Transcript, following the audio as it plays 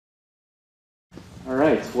All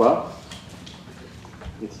right, well,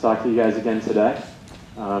 I get to talk to you guys again today.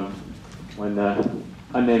 When the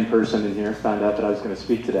unnamed person in here found out that I was going to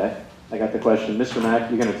speak today, I got the question, Mr.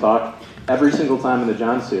 Mack, you're going to talk every single time in the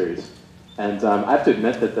John series. And I have to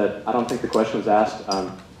admit that I don't think the question was asked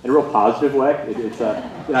in a real positive way. I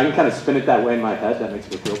can kind of spin it that way in my head. That makes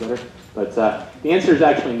me feel better. But the answer is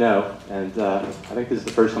actually no. And I think this is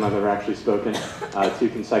the first time I've ever actually spoken 2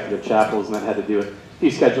 consecutive chapels, and that had to do with a few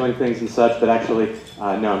scheduling things and such. But actually,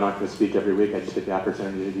 no, I'm not going to speak every week. I just get the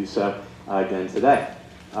opportunity to do so again today.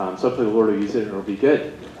 So hopefully the Lord will use it and it'll be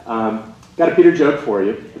good. Got a Peter joke for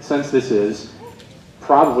you. But since this is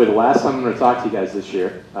probably the last time I'm going to talk to you guys this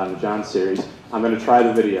year on the John series, I'm going to try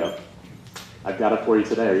the video. I've got it for you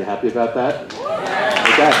today. Are you happy about that?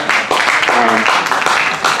 Okay.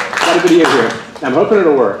 Got a video here. I'm hoping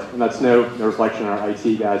it'll work, and that's no reflection on our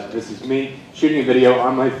IT guys. But this is me shooting a video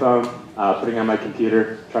on my phone, putting it on my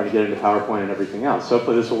computer, trying to get into PowerPoint and everything else. So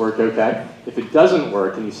hopefully this will work okay. If it doesn't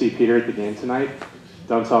work and you see Peter at the game tonight,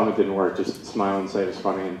 don't tell him it didn't work. Just smile and say it was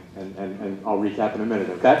funny, and I'll recap in a minute,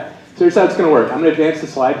 okay? So here's how it's going to work. I'm going to advance the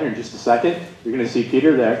slide here in just a second. You're going to see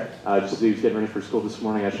Peter there. Just as he was getting ready for school this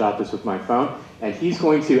morning, I shot this with my phone. And he's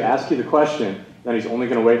going to ask you the question, then he's only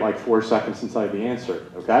going to wait like 4 seconds and tell you the answer,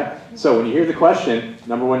 okay? So when you hear the question,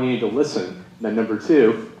 number 1, you need to listen. Then number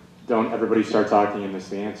 2, don't everybody start talking and miss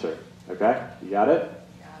the answer, okay? You got it?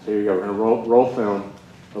 So here you go. We're going to roll film.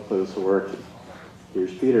 Hopefully this will work.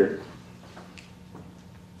 Here's Peter.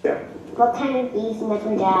 Yeah. What kind of bees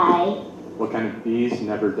never die? What kind of bees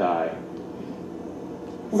never die?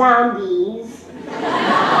 Zombies.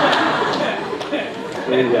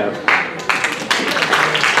 There you go.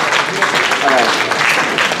 All right.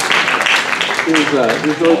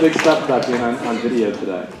 Here's really big stuff about being on video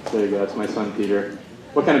today. There you go. That's my son Peter.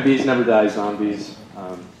 What kind of bees never die? Zombies.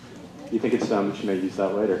 You think it's dumb, but you may use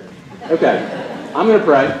that later. Okay. I'm going to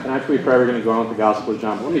pray, and after we pray, we're going to go on with the Gospel of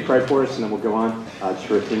John. But let me pray for us, and then we'll go on just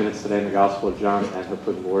for a few minutes today in the Gospel of John, and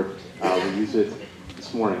hopefully the Lord will use it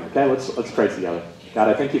this morning. Okay, let's pray together. God,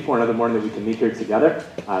 I thank you for another morning that we can meet here together.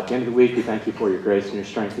 At the end of the week, we thank you for your grace and your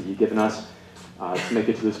strength that you've given us to make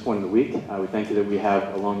it to this point in the week. We thank you that we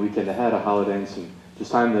have a long weekend ahead, a holiday, and some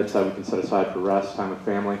just time that we can set aside for rest, time with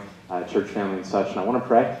family, church family and such. And I want to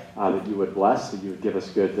pray that you would bless, that you would give us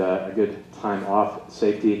a good time off,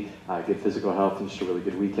 safety, good physical health, and just a really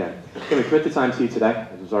good weekend. Okay, we commit the time to you today.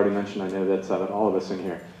 As was already mentioned, I know that all of us in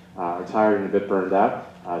here are tired and a bit burned out.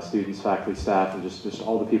 Students, faculty, staff, and just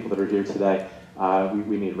all the people that are here today.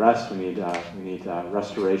 We need rest, we need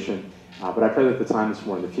restoration. But I pray that the time this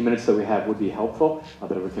morning, the few minutes that we have would be helpful,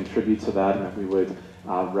 that it would contribute to that, and that we would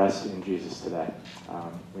rest in Jesus today.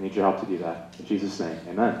 We need your help to do that. In Jesus' name,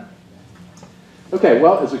 amen. Okay,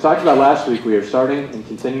 well, as we talked about last week, we are starting and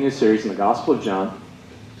continuing a series in the Gospel of John.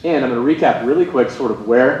 And I'm going to recap really quick sort of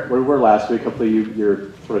where we were last week. Hopefully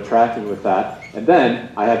you're sort of tracking with that. And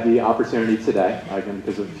then I had the opportunity today, again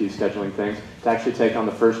because of a few scheduling things, to actually take on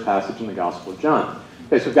the first passage in the Gospel of John.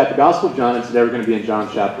 Okay, so we've got the Gospel of John, and today we're going to be in John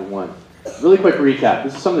chapter 1. Really quick recap.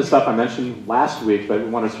 This is some of the stuff I mentioned last week, but we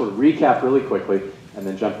want to sort of recap really quickly and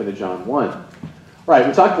then jump into John 1. All right,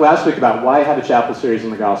 we talked last week about why I have a chapel series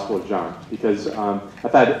in the Gospel of John, because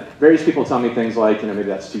I've had various people tell me things like, maybe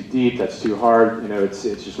that's too deep, that's too hard, it's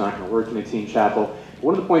just not going to work in a teen chapel.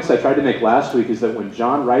 One of the points I tried to make last week is that when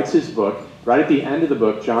John writes his book, right at the end of the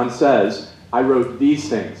book, John says, I wrote these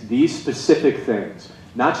things, these specific things.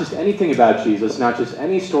 Not just anything about Jesus, not just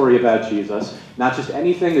any story about Jesus, not just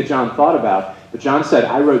anything that John thought about, but John said,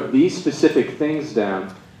 I wrote these specific things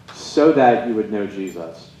down so that you would know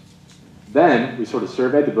Jesus. Then we sort of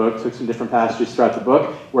surveyed the book, took some different passages throughout the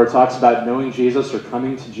book where it talks about knowing Jesus or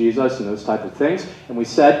coming to Jesus and those type of things. And we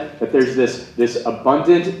said that there's this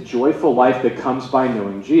abundant, joyful life that comes by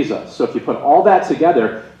knowing Jesus. So if you put all that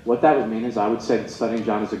together, what that would mean is I would say that studying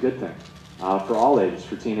John is a good thing for all ages,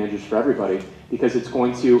 for teenagers, for everybody, because it's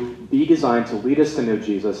going to be designed to lead us to know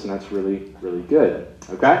Jesus, and that's really, really good.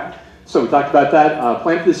 Okay? So we talked about that.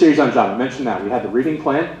 Plan for the series on John. I mentioned that. We had the reading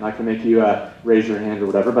plan. I'm not going to make you raise your hand or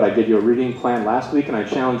whatever, but I gave you a reading plan last week, and I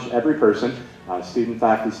challenged every person, student,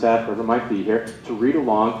 faculty, staff, whoever might be here, to read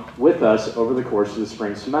along with us over the course of the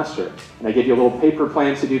spring semester. And I gave you a little paper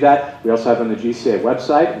plan to do that. We also have on the GCA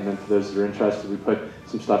website, and then for those that are interested, we put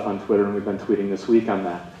some stuff on Twitter, and we've been tweeting this week on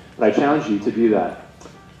that. But I challenge you to do that.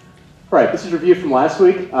 All right, this is a review from last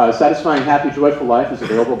week. Satisfying, happy, joyful life is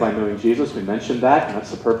available by knowing Jesus. We mentioned that, and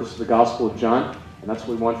that's the purpose of the Gospel of John, and that's what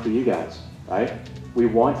we want for you guys, right? We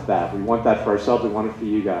want that. We want that for ourselves. We want it for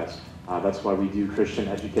you guys. That's why we do Christian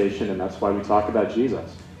education, and that's why we talk about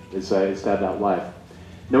Jesus, is to have that life.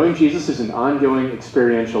 Knowing Jesus is an ongoing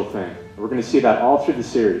experiential thing, We're going to see that all through the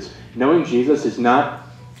series. Knowing Jesus is not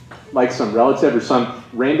like some relative or some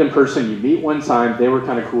random person you meet one time, they were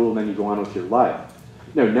kind of cool, and then you go on with your life.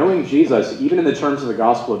 No, knowing Jesus, even in the terms of the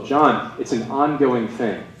Gospel of John, it's an ongoing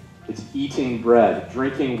thing. It's eating bread,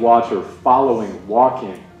 drinking water, following,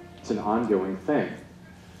 walking. It's an ongoing thing.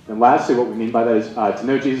 And lastly, what we mean by that is to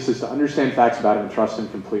know Jesus is to understand facts about him and trust him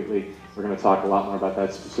completely. We're going to talk a lot more about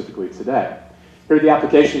that specifically today. Here are the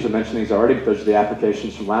applications. I mentioned these already, but those are the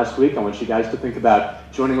applications from last week. I want you guys to think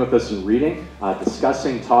about joining with us in reading,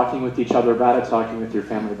 discussing, talking with each other about it, talking with your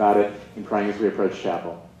family about it, and praying as we approach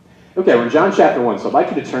chapel. Okay, we're in John chapter 1, so I'd like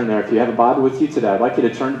you to turn there. If you have a Bible with you today, I'd like you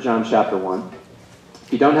to turn to John chapter 1.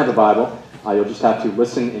 If you don't have a Bible, you'll just have to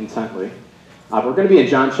listen intently. We're going to be in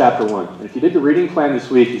John chapter 1. And if you did the reading plan this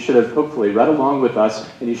week, you should have hopefully read along with us,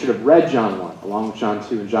 and you should have read John 1, along with John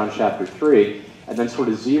 2 and John chapter 3, and then sort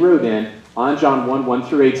of zeroed in on John 1, 1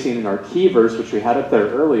 through 18, in our key verse, which we had up there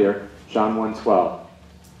earlier, John 1, 12.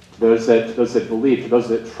 Those that believe, to those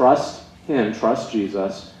that trust him, trust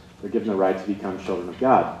Jesus, they're given the right to become children of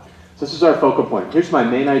God. So this is our focal point. Here's my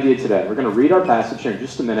main idea today. We're going to read our passage here in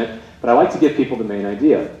just a minute, but I like to give people the main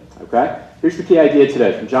idea. Okay? Here's the key idea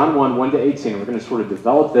today, from John 1, 1 to 18. We're going to sort of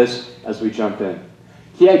develop this as we jump in.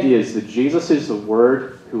 Key idea is that Jesus is the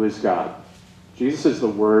Word who is God. Jesus is the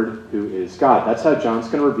Word who is God. That's how John's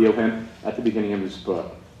going to reveal him at the beginning of his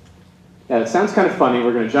book. Now, it sounds kind of funny.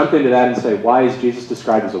 We're going to jump into that and say, why is Jesus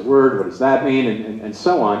described as a Word? What does that mean? And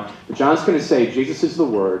so on. But John's going to say Jesus is the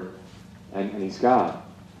Word, and he's God.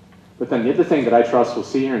 But then the other thing that I trust we'll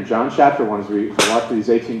see here in John chapter 1 as we walk through these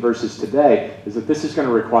 18 verses today is that this is going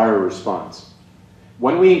to require a response.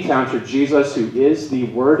 When we encounter Jesus, who is the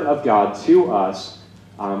Word of God to us,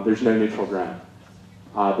 there's no neutral ground.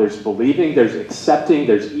 There's believing, there's accepting,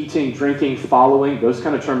 there's eating, drinking, following, those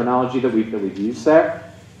kind of terminology that we've used there.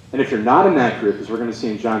 And if you're not in that group, as we're going to see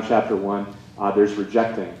in John chapter 1, there's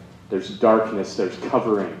rejecting, there's darkness, there's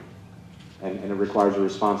covering, and it requires a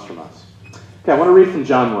response from us. Okay, I want to read from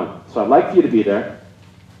John 1. So I'd like for you to be there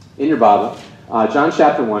in your Bible. John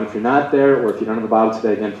chapter 1, if you're not there or if you don't have a Bible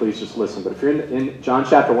today, again, please just listen. But if you're in John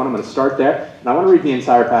chapter 1, I'm going to start there. And I want to read the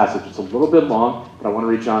entire passage. It's a little bit long, but I want to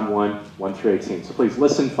read John 1, 1 through 18. So please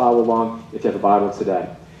listen, follow along if you have a Bible today.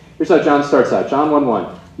 Here's how John starts out. John 1,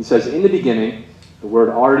 1. He says, "In the beginning, the Word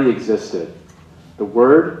already existed. The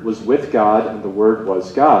Word was with God, and the Word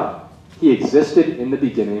was God. He existed in the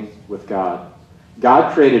beginning with God.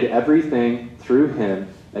 God created everything through him,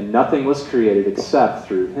 and nothing was created except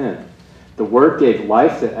through him. The Word gave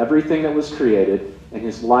life to everything that was created, and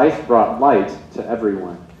his life brought light to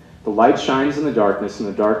everyone. The light shines in the darkness, and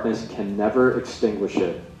the darkness can never extinguish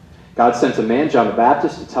it. God sent a man, John the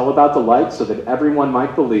Baptist, to tell about the light so that everyone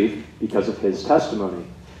might believe because of his testimony.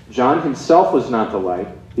 John himself was not the light.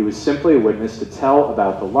 He was simply a witness to tell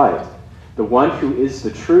about the light. The one who is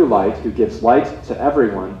the true light, who gives light to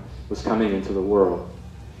everyone, was coming into the world.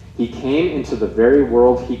 He came into the very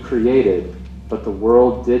world he created, but the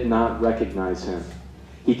world did not recognize him.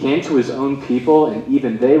 He came to his own people, and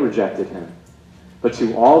even they rejected him. But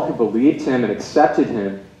to all who believed him and accepted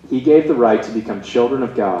him, he gave the right to become children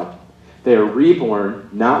of God. They are reborn,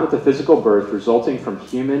 not with a physical birth resulting from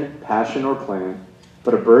human passion or plan,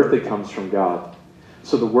 but a birth that comes from God.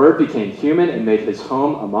 So the Word became human and made his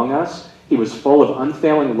home among us. He was full of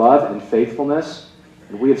unfailing love and faithfulness,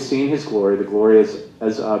 and we have seen his glory, the glory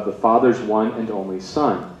as of the Father's one and only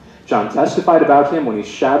Son. John testified about him when he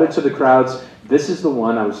shouted to the crowds, 'This is the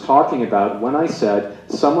one I was talking about when I said,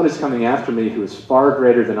 someone is coming after me who is far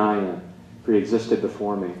greater than I am, for he existed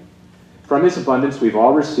before me.' From his abundance we've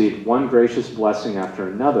all received one gracious blessing after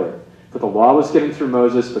another. For the law was given through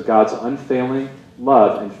Moses, but God's unfailing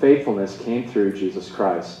love and faithfulness came through Jesus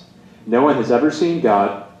Christ. No one has ever seen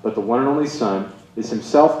God, but the one and only Son is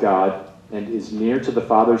himself God and is near to the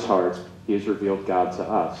Father's heart. He has revealed God to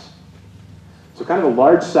us." So kind of a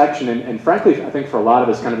large section, and frankly, I think for a lot of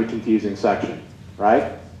us, kind of a confusing section, right?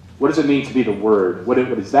 What does it mean to be the Word? What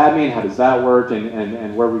does that mean? How does that work?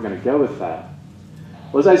 And where are we going to go with that?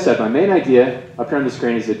 Well, as I said, my main idea up here on the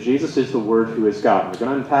screen is that Jesus is the Word who is God. We're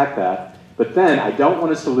going to unpack that. But then I don't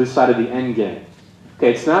want us to lose sight of the end game.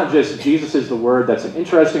 Okay, it's not just Jesus is the Word. That's an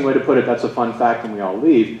interesting way to put it. That's a fun fact and we all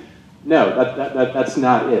leave. No, that's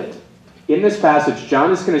not it. In this passage,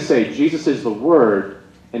 John is going to say Jesus is the Word,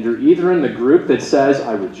 and you're either in the group that says,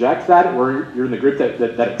 I reject that, or you're in the group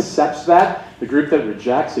that accepts that. The group that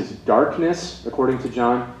rejects is darkness, according to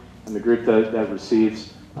John, and the group that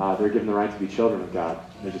receives, they're given the right to be children of God.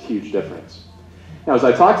 There's a huge difference. Now, as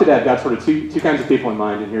I talk today, I've got sort of two kinds of people in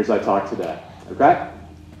mind, and here's as I talk today. Okay?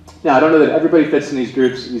 Now, I don't know that everybody fits in these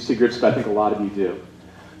groups. You see groups, but I think a lot of you do.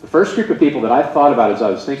 The first group of people that I thought about as I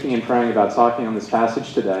was thinking and praying about talking on this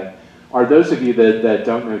passage today are those of you that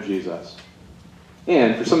don't know Jesus.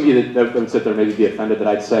 And for some of you that would sit there and maybe be offended that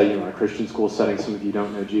I'd say, in a Christian school setting, some of you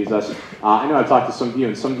don't know Jesus. I know I've talked to some of you,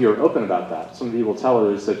 and some of you are open about that. Some of you will tell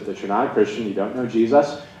others that you're not a Christian, you don't know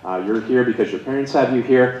Jesus. You're here because your parents have you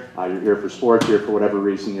here. You're here for sports, you're here for whatever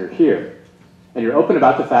reason you're here. And you're open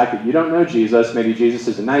about the fact that you don't know Jesus. Maybe Jesus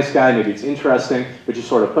is a nice guy, maybe it's interesting, but you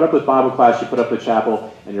sort of put up with Bible class, you put up with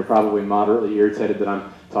chapel, and you're probably moderately irritated that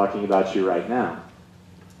I'm talking about you right now.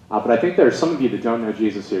 But I think there are some of you that don't know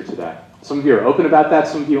Jesus here today. Some of you are open about that,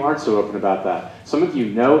 some of you aren't so open about that. Some of you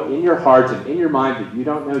know in your heart and in your mind that you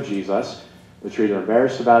don't know Jesus, but you're either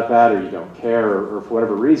embarrassed about that or you don't care, or for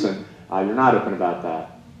whatever reason, you're not open about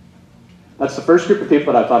that. That's the first group of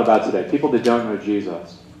people that I thought about today, people that don't know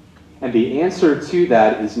Jesus. And the answer to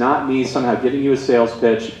that is not me somehow giving you a sales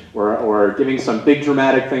pitch or giving some big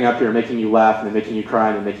dramatic thing up here, making you laugh and then making you cry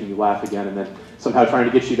and then making you laugh again and then somehow trying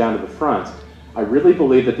to get you down to the front. I really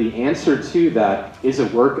believe that the answer to that is a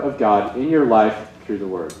work of God in your life through the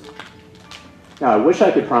Word. Now, I wish I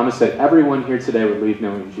could promise that everyone here today would leave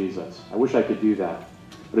knowing Jesus. I wish I could do that.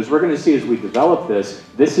 But as we're going to see as we develop this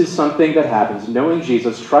is something that happens. Knowing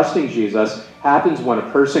Jesus, trusting Jesus, happens when a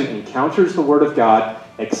person encounters the Word of God,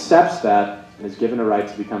 accepts that, and is given a right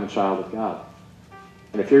to become a child of God.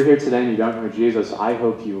 And if you're here today and you don't know Jesus, I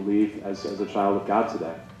hope you leave as a child of God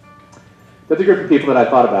today. The other group of people that I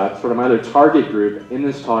thought about, sort of my other target group in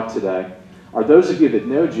this talk today, are those of you that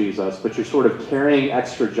know Jesus, but you're sort of carrying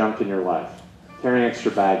extra junk in your life, carrying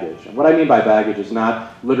extra baggage. And what I mean by baggage is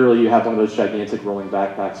not literally you have one of those gigantic rolling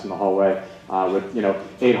backpacks in the hallway with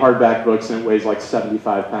 8 hardback books and it weighs like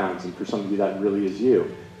 75 pounds, and for some of you that really is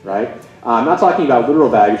you, right? I'm not talking about literal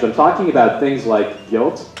baggage. I'm talking about things like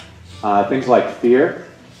guilt, things like fear,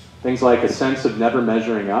 things like a sense of never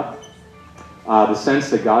measuring up, the sense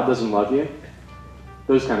that God doesn't love you,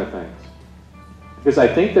 those kind of things. Because I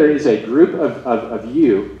think there is a group of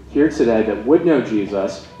you here today that would know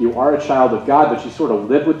Jesus. You are a child of God, but you sort of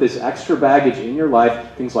live with this extra baggage in your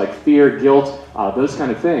life, things like fear, guilt, those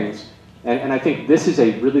kind of things. And I think this is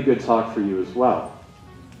a really good talk for you as well.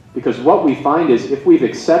 Because what we find is if we've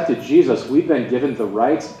accepted Jesus, we've been given the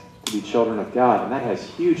right to be children of God, and that has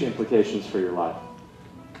huge implications for your life.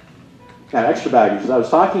 Now, extra baggage. As I was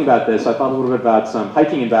talking about this, I thought a little bit about some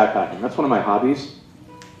hiking and backpacking. That's one of my hobbies.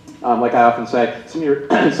 Like I often say, some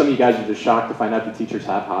of you guys are just shocked to find out that teachers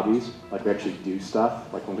have hobbies, like we actually do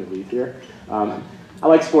stuff, like when we leave here. I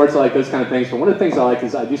like sports, I like those kind of things, but one of the things I like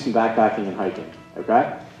is I do some backpacking and hiking,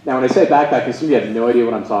 okay? Now, when I say backpacking, some of you have no idea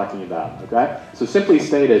what I'm talking about, okay? So simply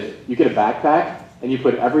stated, you get a backpack, and you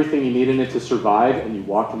put everything you need in it to survive, and you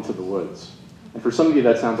walk into the woods. And for some of you,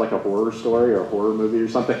 that sounds like a horror story or a horror movie or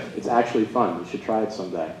something. It's actually fun. You should try it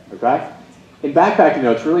someday, okay? In backpacking,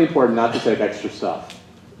 though, it's really important not to take extra stuff.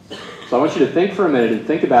 So I want you to think for a minute and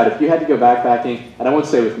think about if you had to go backpacking, and I won't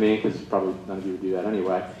say with me, because probably none of you would do that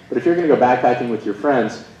anyway, but if you're going to go backpacking with your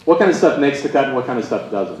friends, what kind of stuff makes the cut and what kind of stuff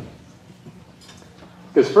doesn't?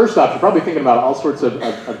 Because first off, you're probably thinking about all sorts of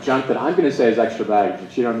junk that I'm going to say is extra baggage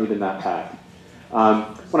that you don't need in that pack.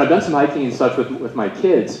 When I've done some hiking and stuff with my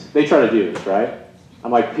kids, they try to do this, right?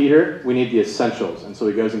 I'm like, Peter, we need the essentials. And so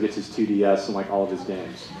he goes and gets his 2DS and like all of his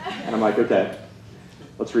games. And I'm like, okay,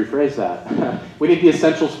 let's rephrase that. We need the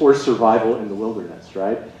essentials for survival in the wilderness,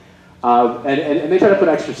 right? And they try to put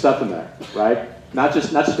extra stuff in there, right? Not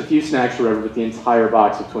just a few snacks or whatever, but the entire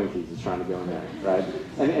box of Twinkies is trying to go in there, right?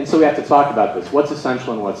 And so we have to talk about this. What's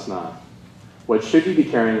essential and what's not? What should you be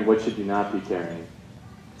carrying and what should you not be carrying?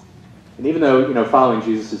 And even though, following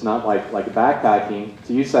Jesus is not like backpacking,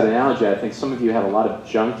 to use that analogy, I think some of you have a lot of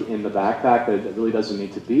junk in the backpack that really doesn't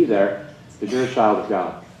need to be there because you're a child of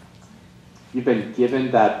God. You've been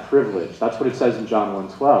given that privilege. That's what it says in John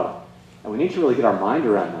 1:12. And we need to really get our mind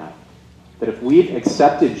around that. That if we've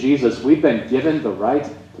accepted Jesus, we've been given the right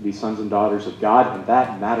to be sons and daughters of God, and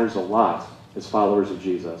that matters a lot as followers of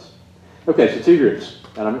Jesus. Okay, so 2 groups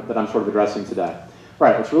that I'm sort of addressing today. All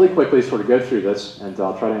right, let's really quickly sort of go through this, and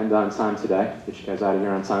I'll try to end on time today, get you guys out of here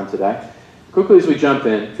on time today. Quickly as we jump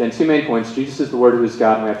in, again, 2 main points. Jesus is the Word who is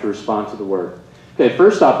God, and we have to respond to the Word. Okay,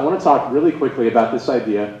 first off, I want to talk really quickly about this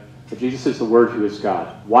idea that Jesus is the Word who is God.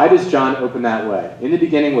 Why does John open that way? In the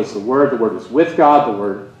beginning was the Word was with God, the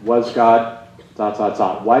Word was God, ...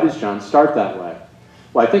 Why does John start that way?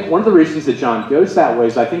 Well, I think one of the reasons that John goes that way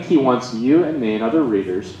is I think he wants you and me and other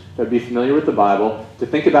readers that would be familiar with the Bible to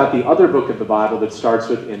think about the other book of the Bible that starts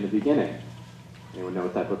with in the beginning. Anyone know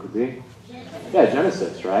what that book would be? Yeah,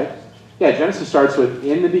 Genesis, right? Yeah, Genesis starts with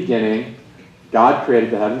in the beginning, God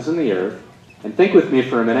created the heavens and the earth. And think with me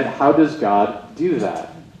for a minute, how does God do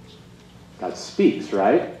that? God speaks,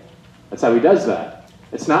 right? That's how he does that.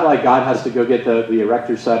 It's not like God has to go get the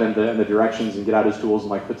erector set and the directions and get out his tools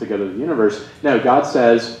and like put together the universe. No, God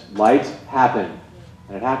says, light, happen,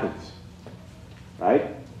 and it happens. Right?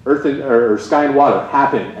 Earth or sky and water,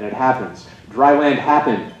 happen, and it happens. Dry land,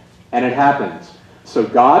 happen, and it happens. So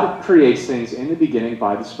God creates things in the beginning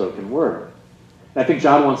by the spoken word. And I think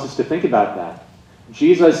John wants us to think about that.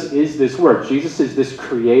 Jesus is this word. Jesus is this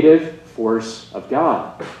creative force of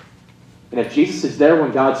God. And if Jesus is there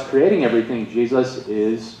when God's creating everything, Jesus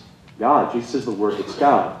is God. Jesus is the word that's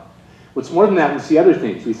God. What's more than that, we see other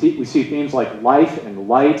things. We see themes like life and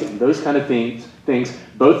light and those kind of things,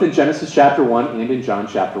 both in Genesis chapter 1 and in John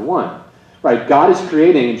chapter 1. Right? God is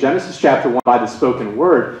creating in Genesis chapter 1 by the spoken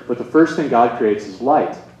word, but the first thing God creates is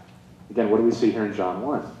light. Again, what do we see here in John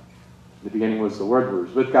 1? In the beginning was the Word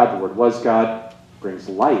was with God, the Word was God. He brings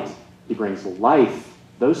light. He brings life.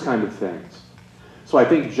 Those kind of things. So I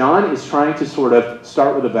think John is trying to sort of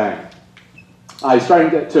start with a bang. He's starting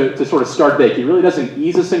to sort of start big. He really doesn't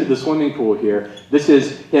ease us into the swimming pool here. This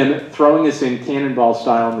is him throwing us in cannonball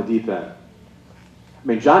style in the deep end. I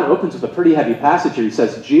mean, John opens with a pretty heavy passage here. He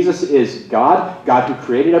says, Jesus is God, God who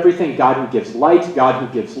created everything, God who gives light, God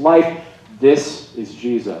who gives life. This is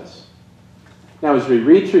Jesus. Now, as we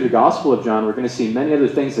read through the Gospel of John, we're going to see many other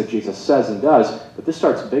things that Jesus says and does, but this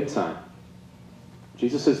starts big time.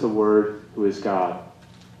 Jesus is the Word who is God.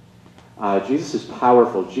 Jesus is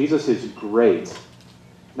powerful. Jesus is great.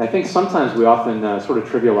 And I think sometimes we often sort of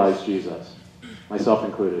trivialize Jesus, myself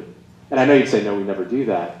included. And I know you'd say, no, we never do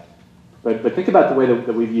that. But think about the way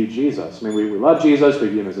that we view Jesus. I mean, we love Jesus, we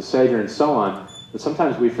view him as a Savior and so on, but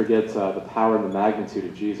sometimes we forget the power and the magnitude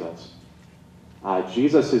of Jesus.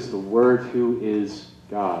 Jesus is the Word who is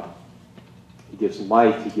God. He gives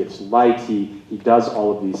life, he gives light, he does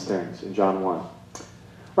all of these things in John 1.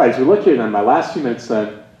 Right, as we look here then, my last few minutes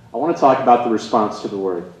then, I want to talk about the response to the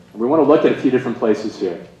Word. And we want to look at a few different places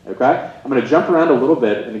here, okay? I'm going to jump around a little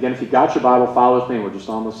bit, and again, if you've got your Bible, follow with me, and we're just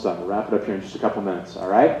almost done. We'll wrap it up here in just a couple minutes, all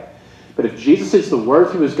right? But if Jesus is the Word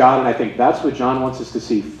who is God, and I think that's what John wants us to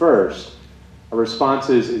see first, a response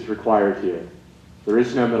is required here. There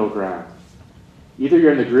is no middle ground. Either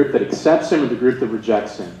you're in the group that accepts him or the group that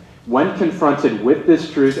rejects him. When confronted with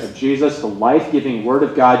this truth of Jesus, the life-giving Word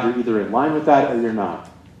of God, you're either in line with that or you're not.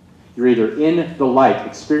 You're either in the light,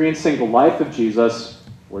 experiencing the life of Jesus,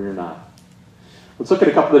 or you're not. Let's look at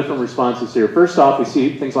a couple of different responses here. First off, we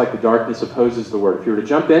see things like the darkness opposes the Word. If you were to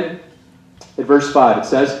jump in, at verse 5, it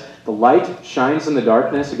says, the light shines in the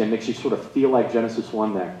darkness. Again, makes you sort of feel like Genesis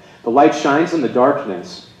 1 there. The light shines in the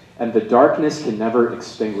darkness, and the darkness can never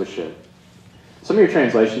extinguish it. Some of your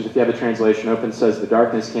translations, if you have a translation open, says the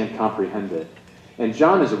darkness can't comprehend it. And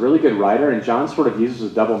John is a really good writer, and John sort of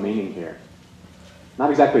uses a double meaning here. Not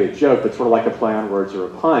exactly a joke, but sort of like a play on words or a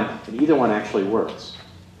pun, and either one actually works.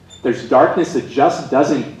 There's darkness that just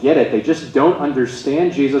doesn't get it. They just don't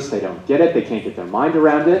understand Jesus. They don't get it. They can't get their mind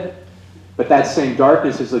around it. But that same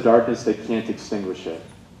darkness is the darkness that can't extinguish it.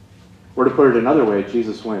 Or to put it another way,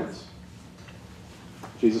 Jesus wins.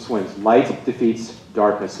 Jesus wins. Light defeats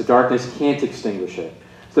darkness. The darkness can't extinguish it.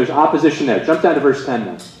 So there's opposition there. Jump down to verse 10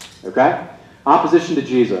 then. Okay? Opposition to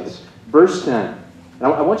Jesus. Verse 10. And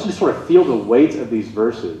I want you to sort of feel the weight of these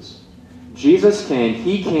verses. Jesus came,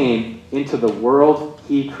 he came into the world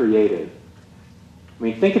he created. I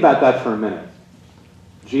mean, think about that for a minute.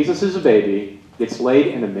 Jesus is a baby, gets laid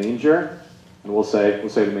in a manger, and we'll say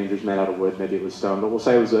the manger's made out of wood, maybe it was stone, but we'll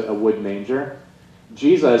say it was a wood manger.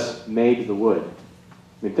 Jesus made the wood.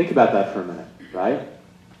 I mean, think about that for a minute, right?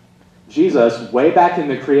 Jesus, way back in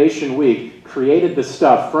the creation week, created the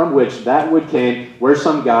stuff from which that wood came, where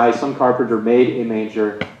some guy, some carpenter made a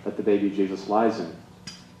manger that the baby Jesus lies in.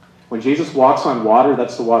 When Jesus walks on water,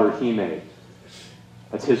 that's the water he made.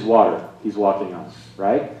 That's his water he's walking on,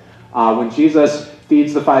 right? When Jesus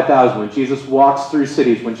feeds the 5,000, when Jesus walks through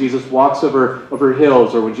cities, when Jesus walks over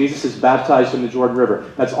hills, or when Jesus is baptized in the Jordan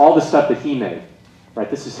River, that's all the stuff that he made, right?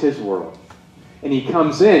 This is his world. And he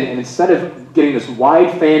comes in, and instead of getting this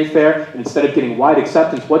wide fanfare, and instead of getting wide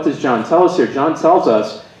acceptance, what does John tell us here? John tells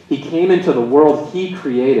us he came into the world he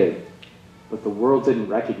created, but the world didn't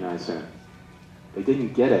recognize him. They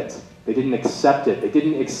didn't get it. They didn't accept it. They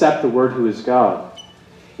didn't accept the Word who is God.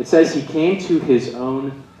 It says he came to his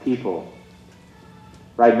own people.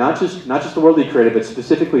 Right? Not just the world he created, but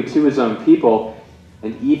specifically to his own people,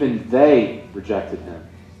 and even they rejected him.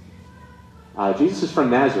 Jesus is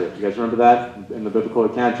from Nazareth. You guys remember that in the biblical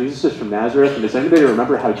account? Jesus is from Nazareth. And does anybody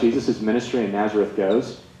remember how Jesus' ministry in Nazareth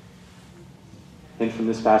goes? And from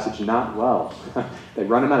this passage, not well. They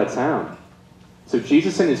run him out of town. So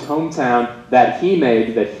Jesus in his hometown that he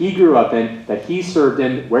made, that he grew up in, that he served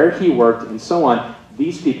in, where he worked, and so on,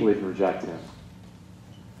 these people even reject him.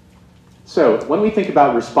 So when we think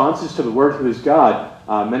about responses to the Word who is God,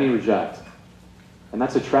 many reject. And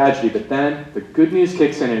that's a tragedy. But then the good news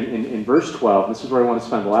kicks in verse 12. This is where I want to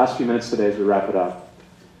spend the last few minutes today as we wrap it up.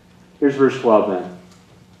 Here's verse 12 then.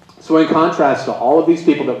 So in contrast to all of these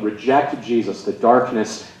people that reject Jesus, the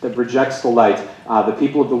darkness that rejects the light, the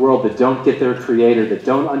people of the world that don't get their Creator, that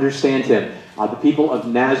don't understand Him, the people of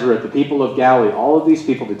Nazareth, the people of Galilee, all of these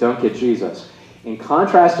people that don't get Jesus. In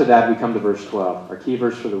contrast to that, we come to verse 12, our key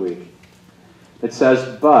verse for the week. It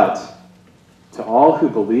says, but to all who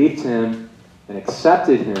believed Him and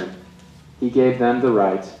accepted Him, He gave them the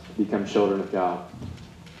right to become children of God.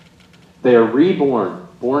 They are reborn,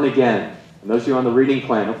 born again. And those of you on the reading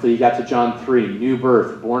plan, hopefully you got to John 3, new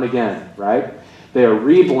birth, born again, right? They are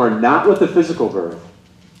reborn not with a physical birth,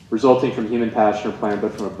 resulting from human passion or plan,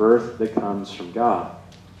 but from a birth that comes from God.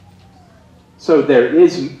 So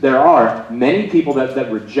there are many people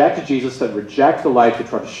that reject Jesus, that reject the light, that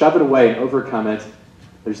try to shove it away and overcome it.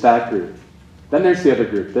 There's that group. Then there's the other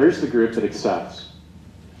group. There's the group that accepts.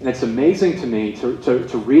 And it's amazing to me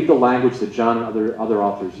to read the language that John and other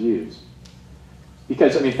authors use.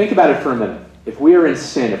 Because, think about it for a minute. If we are in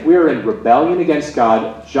sin, if we are in rebellion against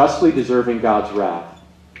God, justly deserving God's wrath,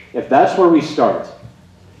 if that's where we start,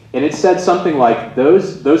 and it said something like,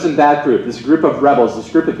 those in that group, this group of rebels, this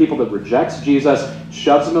group of people that rejects Jesus,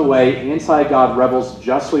 shoves him away, anti-God rebels,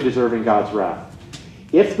 justly deserving God's wrath.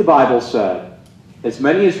 If the Bible said, as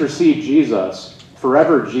many as received Jesus,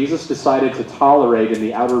 forever Jesus decided to tolerate in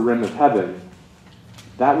the outer rim of heaven,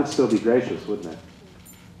 that would still be gracious, wouldn't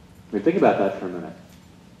it? Think about that for a minute.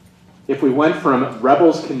 If we went from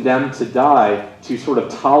rebels condemned to die to sort of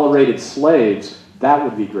tolerated slaves, that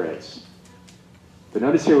would be grace. But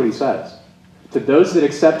notice here what he says. To those that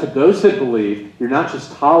accept, to those that believe, you're not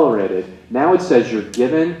just tolerated. Now it says you're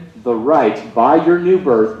given the right by your new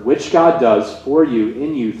birth, which God does for you,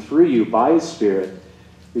 in you, through you, by His Spirit.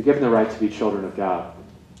 You're given the right to be children of God.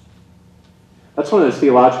 That's one of those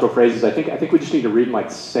theological phrases I think we just need to read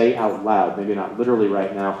and say out loud. Maybe not literally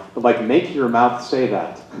right now, but make your mouth say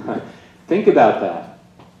that. Think about that.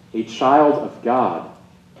 A child of God.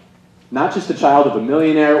 Not just a child of a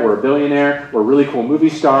millionaire or a billionaire or a really cool movie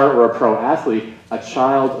star or a pro athlete. A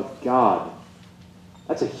child of God.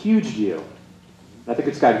 That's a huge deal. I think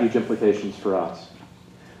it's got huge implications for us.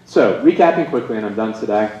 So, recapping quickly, and I'm done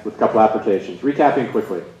today with a couple applications. Recapping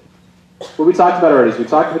quickly. What we talked about already is we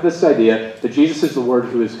talked about this idea that Jesus is the Word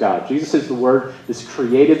who is God. Jesus is the Word, this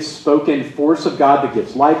creative, spoken force of God that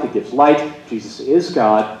gives light, that gives light. Jesus is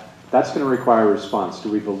God. That's going to require a response.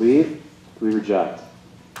 Do we believe? Do we reject?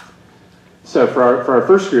 So for our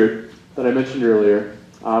first group that I mentioned earlier,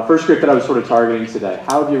 first group that I was sort of targeting today,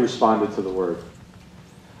 how have you responded to the Word?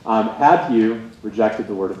 Have you rejected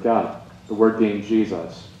the Word of God? The Word being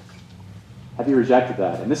Jesus. Have you rejected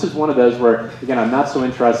that? And this is one of those where, again, I'm not so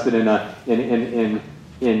interested in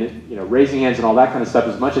raising hands and all that kind of stuff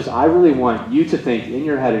as much as I really want you to think in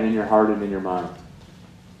your head and in your heart and in your mind.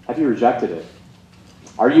 Have you rejected it?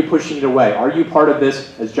 Are you pushing it away? Are you part of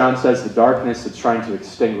this, as John says, the darkness that's trying to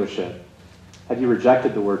extinguish it? Have you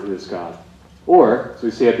rejected the Word who is God? Or, as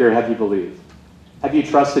we see up here, have you believed? Have you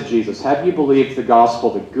trusted Jesus? Have you believed the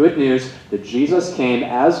gospel, the good news that Jesus came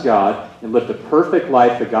as God and lived a perfect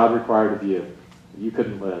life that God required of you, that you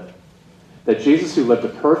couldn't live? That Jesus, who lived a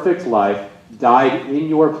perfect life, died in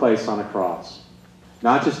your place on a cross.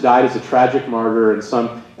 Not just died as a tragic martyr in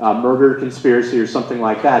some murder conspiracy or something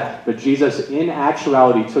like that, but Jesus in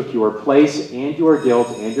actuality took your place and your guilt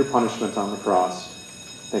and your punishment on the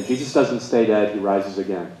cross. And Jesus doesn't stay dead, He rises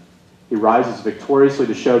again. He rises victoriously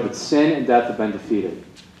to show that sin and death have been defeated.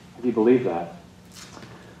 Have you believed that?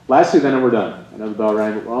 Lastly, then, and we're done. I know the bell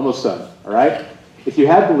rang, but we're almost done. All right? If you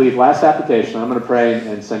have believed, last application, I'm going to pray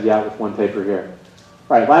and send you out with one paper here.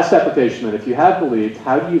 All right, last application, then. If you have believed,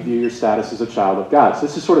 how do you view your status as a child of God? So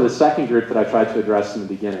this is sort of the second group that I tried to address in the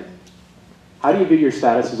beginning. How do you view your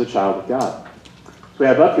status as a child of God? So we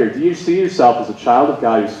have up here, do you see yourself as a child of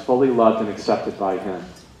God who's fully loved and accepted by Him?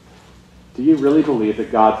 Do you really believe that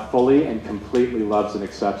God fully and completely loves and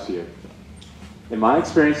accepts you? In my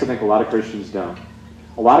experience, I think a lot of Christians don't.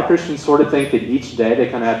 A lot of Christians sort of think that each day they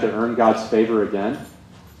kind of have to earn God's favor again.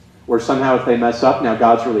 Or somehow if they mess up, now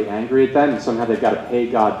God's really angry at them, and somehow they've got to pay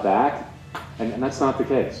God back. And that's not the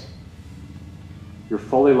case. You're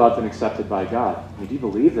fully loved and accepted by God. Do you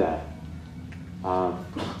believe that? Are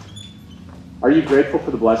you grateful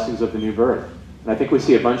for the blessings of the new birth? And I think we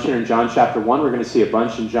see a bunch here in John chapter 1. We're going to see a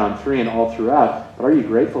bunch in John 3 and all throughout. But are you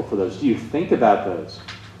grateful for those? Do you think about those?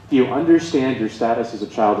 Do you understand your status as a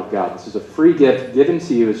child of God? This is a free gift given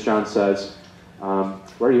to you, as John says.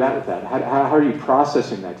 Where are you at with that? How are you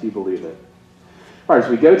processing that? Do you believe it? All right,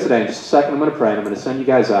 as we go today, in just a second, I'm going to pray, and I'm going to send you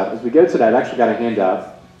guys out. As we go today, I've actually got a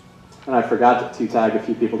handout, and I forgot to tag a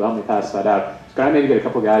few people to help me pass that out. Can I maybe get a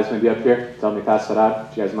couple guys maybe up here to help me pass that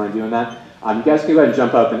out? Do you guys mind doing that? You guys can go ahead and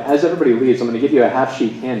jump up, and as everybody leaves, I'm going to give you a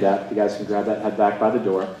half-sheet handout. If you guys can grab that, head back by the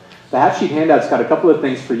door. The half-sheet handout's got a couple of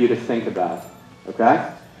things for you to think about,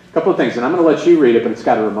 okay? A couple of things, and I'm going to let you read it, but it's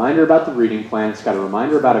got a reminder about the reading plan. It's got a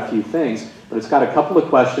reminder about a few things, but it's got a couple of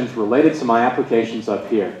questions related to my applications up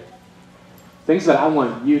here. Things that I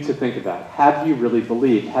want you to think about. Have you really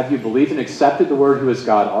believed? Have you believed and accepted the Word who is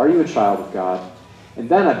God? Are you a child of God? And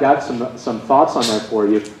then I've got some thoughts on there for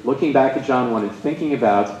you, looking back at John 1 and thinking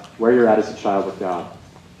about where you're at as a child of God.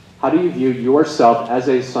 How do you view yourself as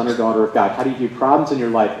a son or daughter of God? How do you view problems in your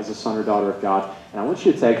life as a son or daughter of God? And I want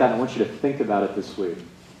you to take that and I want you to think about it this week.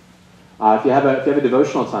 If you have a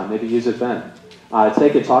devotional time, maybe use it then.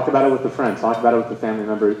 Take it, talk about it with a friend, talk about it with a family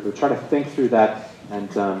member, but try to think through that and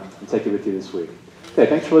take it with you this week. Okay,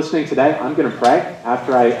 thanks for listening today. I'm going to pray.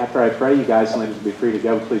 After I pray, you guys and ladies will be free to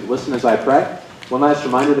go. Please listen as I pray. One last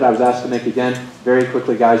reminder that I was asked to make again, very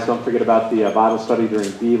quickly, guys, don't forget about the Bible study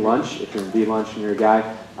during B lunch. If you're in B lunch and you're a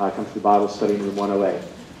guy, come to the Bible study in room 108.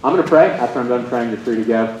 I'm going to pray. After I'm done praying, you're free to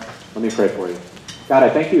go. Let me pray for you. God, I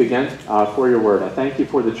thank you again for your word. I thank you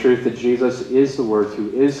for the truth that Jesus is the Word who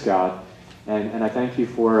is God. And I thank you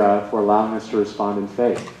for allowing us to respond in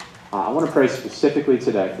faith. I want to pray specifically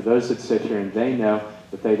today for those that sit here and they know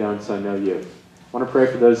that they don't know you. I want to pray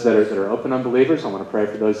for those that are open unbelievers. I want to pray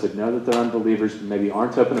for those that know that they're unbelievers but maybe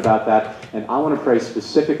aren't open about that. And I want to pray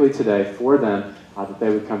specifically today for them that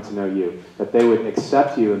they would come to know you, that they would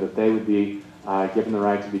accept you, and that they would be given the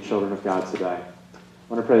right to be children of God today.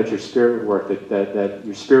 I want to pray that your Spirit would work, that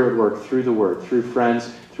your Spirit would work through the Word, through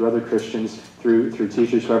friends, through other Christians, through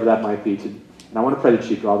teachers, whoever that might be. And I want to pray that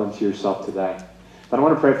you draw them to yourself today. But I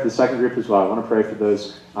want to pray for the second group as well. I want to pray for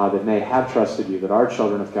those that may have trusted you, that are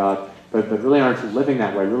children of God, but really aren't living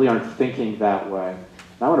that way, really aren't thinking that way.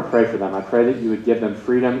 And I want to pray for them. I pray that you would give them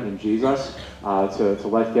freedom in Jesus to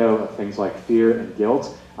let go of things like fear and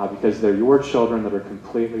guilt because they're your children that are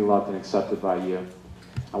completely loved and accepted by you.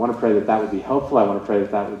 I want to pray that that would be helpful. I want to pray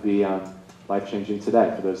that that would be life-changing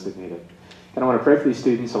today for those that need it. And I want to pray for these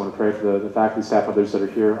students. I want to pray for the faculty, staff, others that are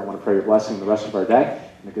here. I want to pray your blessing the rest of our day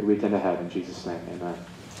and a good weekend ahead. In Jesus' name, amen.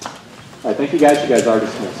 All right, thank you guys. You guys are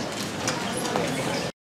dismissed.